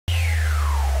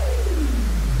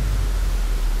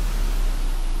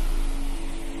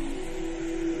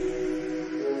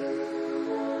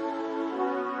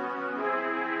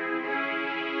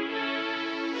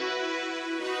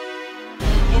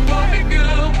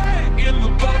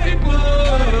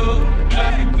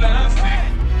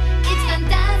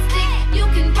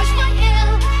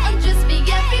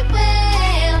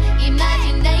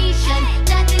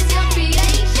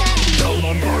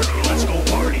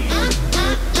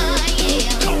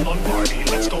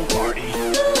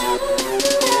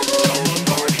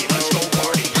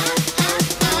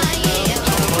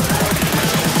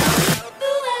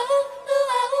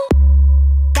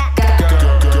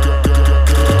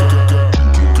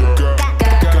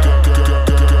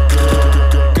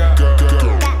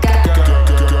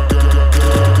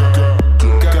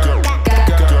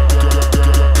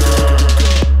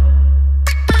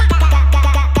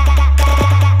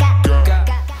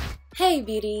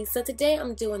ladies. So today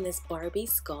I'm doing this Barbie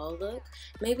skull look,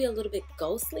 maybe a little bit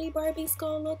ghostly Barbie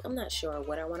skull look. I'm not sure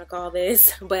what I want to call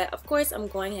this, but of course I'm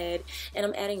going ahead and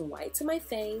I'm adding white to my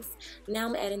face. Now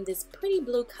I'm adding this pretty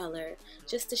blue color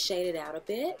just to shade it out a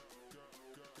bit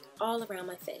all around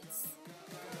my face.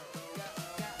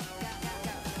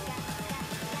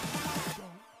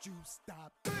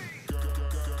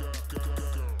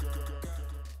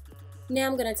 Now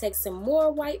I'm going to take some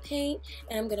more white paint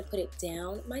and I'm going to put it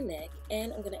down my neck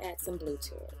and I'm going to add some blue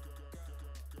to it.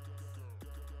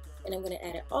 And I'm going to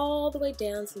add it all the way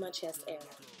down to my chest area.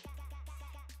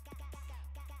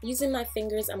 Using my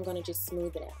fingers, I'm going to just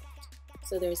smooth it out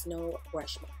so there's no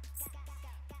brush marks.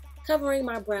 Covering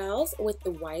my brows with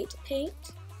the white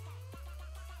paint.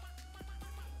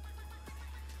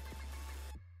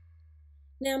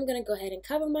 Now I'm going to go ahead and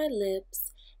cover my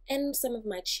lips and some of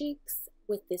my cheeks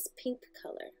with this pink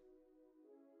color.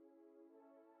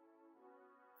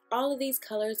 All of these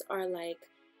colors are like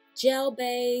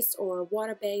gel-based or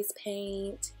water-based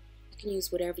paint. You can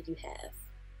use whatever you have.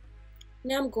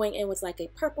 Now I'm going in with like a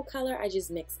purple color. I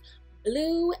just mixed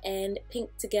blue and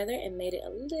pink together and made it a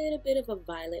little bit of a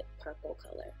violet purple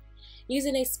color.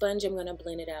 Using a sponge, I'm going to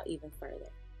blend it out even further.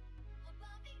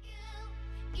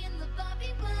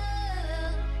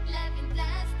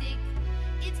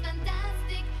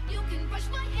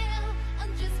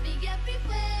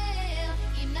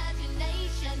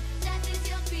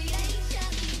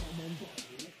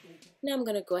 Now I'm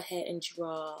going to go ahead and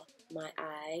draw my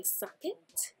eye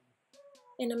socket,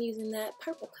 and I'm using that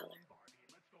purple color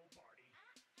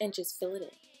and just fill it in.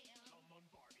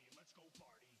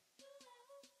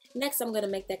 Next I'm going to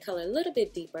make that color a little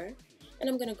bit deeper and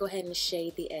I'm going to go ahead and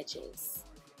shade the edges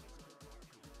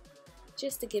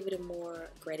just to give it a more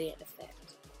gradient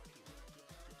effect.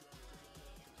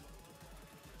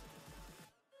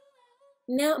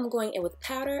 Now I'm going in with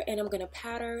powder and I'm going to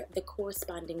powder the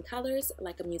corresponding colors,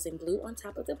 like I'm using blue on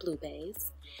top of the blue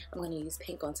base. I'm going to use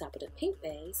pink on top of the pink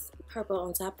base, purple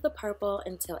on top of the purple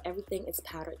until everything is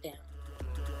powdered down.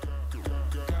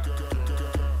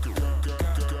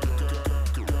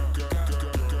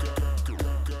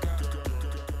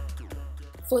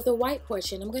 For the white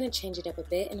portion, I'm going to change it up a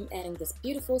bit and I'm adding this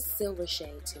beautiful silver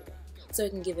shade to it so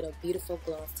it can give it a beautiful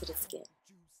gloss to the skin.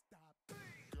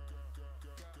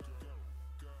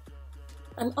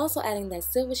 I'm also adding that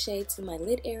silver shade to my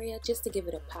lid area just to give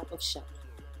it a pop of shine.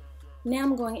 Now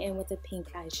I'm going in with a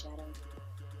pink eyeshadow.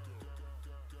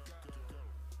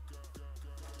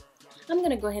 I'm going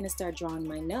to go ahead and start drawing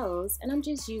my nose, and I'm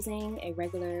just using a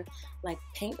regular like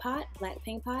paint pot, black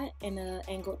paint pot, and an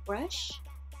angled brush.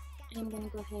 And I'm going to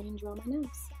go ahead and draw my nose.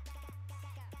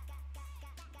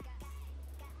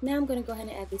 Now I'm going to go ahead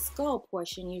and add the skull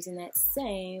portion using that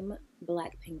same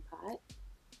black paint pot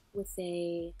with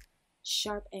a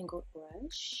sharp angled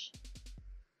brush.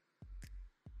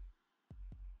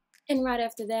 And right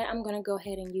after that, I'm going to go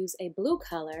ahead and use a blue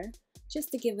color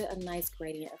just to give it a nice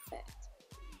gradient effect.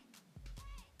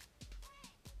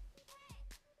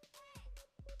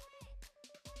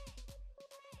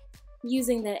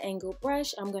 Using that angled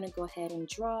brush, I'm going to go ahead and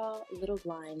draw little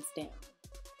lines down.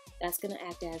 That's going to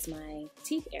act as my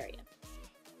teeth area.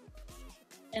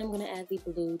 And I'm going to add the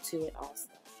blue to it also.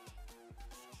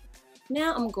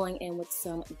 Now I'm going in with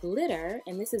some glitter,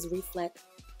 and this is Reflect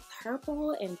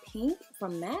Purple and Pink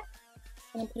from MAC.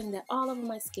 And I'm putting that all over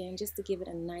my skin just to give it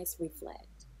a nice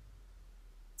reflect.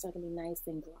 So it can be nice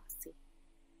and glossy.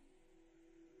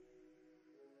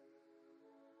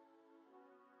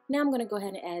 Now I'm going to go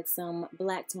ahead and add some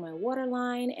black to my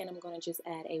waterline, and I'm going to just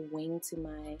add a wing to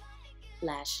my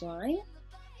lash line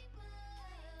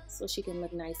so she can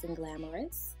look nice and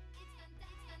glamorous.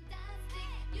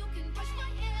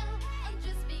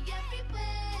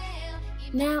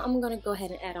 Now I'm going to go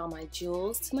ahead and add all my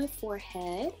jewels to my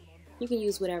forehead. You can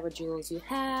use whatever jewels you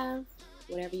have,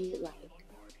 whatever you would like.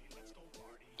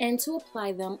 And to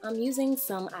apply them, I'm using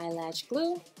some eyelash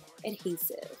glue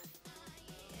adhesive.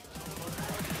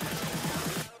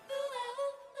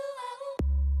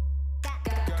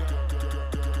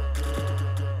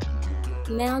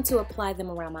 Now to apply them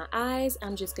around my eyes,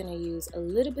 I'm just going to use a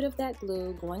little bit of that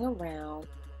glue going around,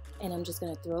 and I'm just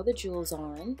going to throw the jewels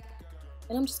on.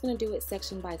 And I'm just going to do it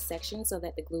section by section so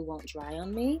that the glue won't dry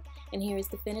on me. And here is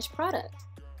the finished product.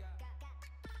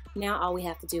 Now all we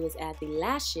have to do is add the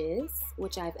lashes,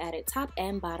 which I've added top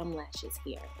and bottom lashes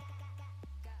here.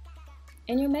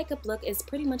 And your makeup look is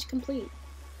pretty much complete.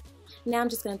 Now I'm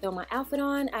just going to throw my outfit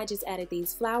on. I just added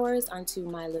these flowers onto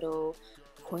my little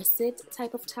corset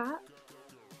type of top.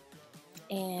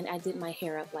 And I did my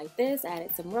hair up like this. I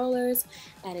added some rollers,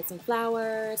 added some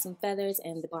flowers, some feathers,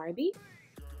 and the Barbie.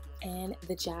 And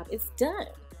the job is done.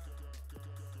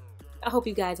 I hope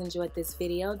you guys enjoyed this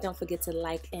video. Don't forget to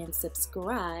like and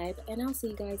subscribe, and I'll see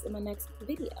you guys in my next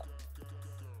video.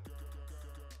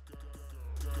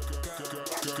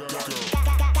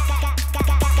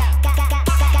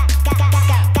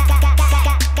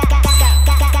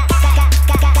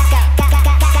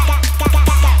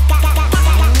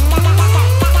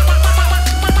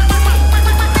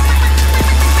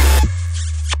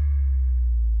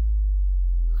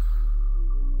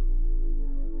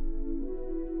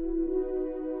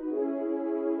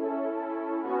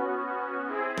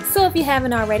 So if you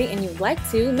haven't already and you'd like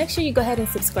to, make sure you go ahead and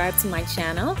subscribe to my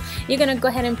channel. You're going to go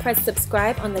ahead and press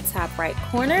subscribe on the top right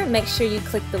corner. Make sure you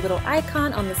click the little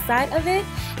icon on the side of it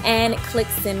and click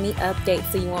send me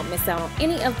updates so you won't miss out on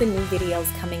any of the new videos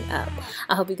coming up.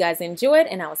 I hope you guys enjoyed,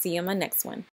 and I will see you in my next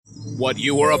one. What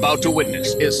you are about to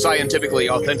witness is scientifically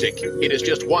authentic. It is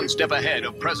just one step ahead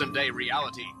of present-day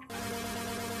reality.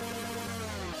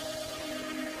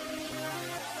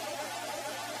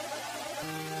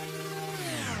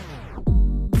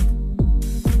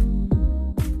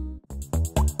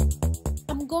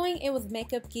 Going in with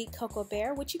Makeup Geek Cocoa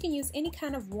Bear, which you can use any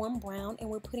kind of warm brown, and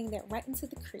we're putting that right into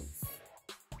the crease.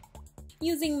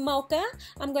 Using Mocha,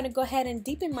 I'm going to go ahead and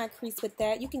deepen my crease with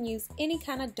that. You can use any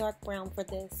kind of dark brown for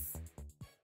this.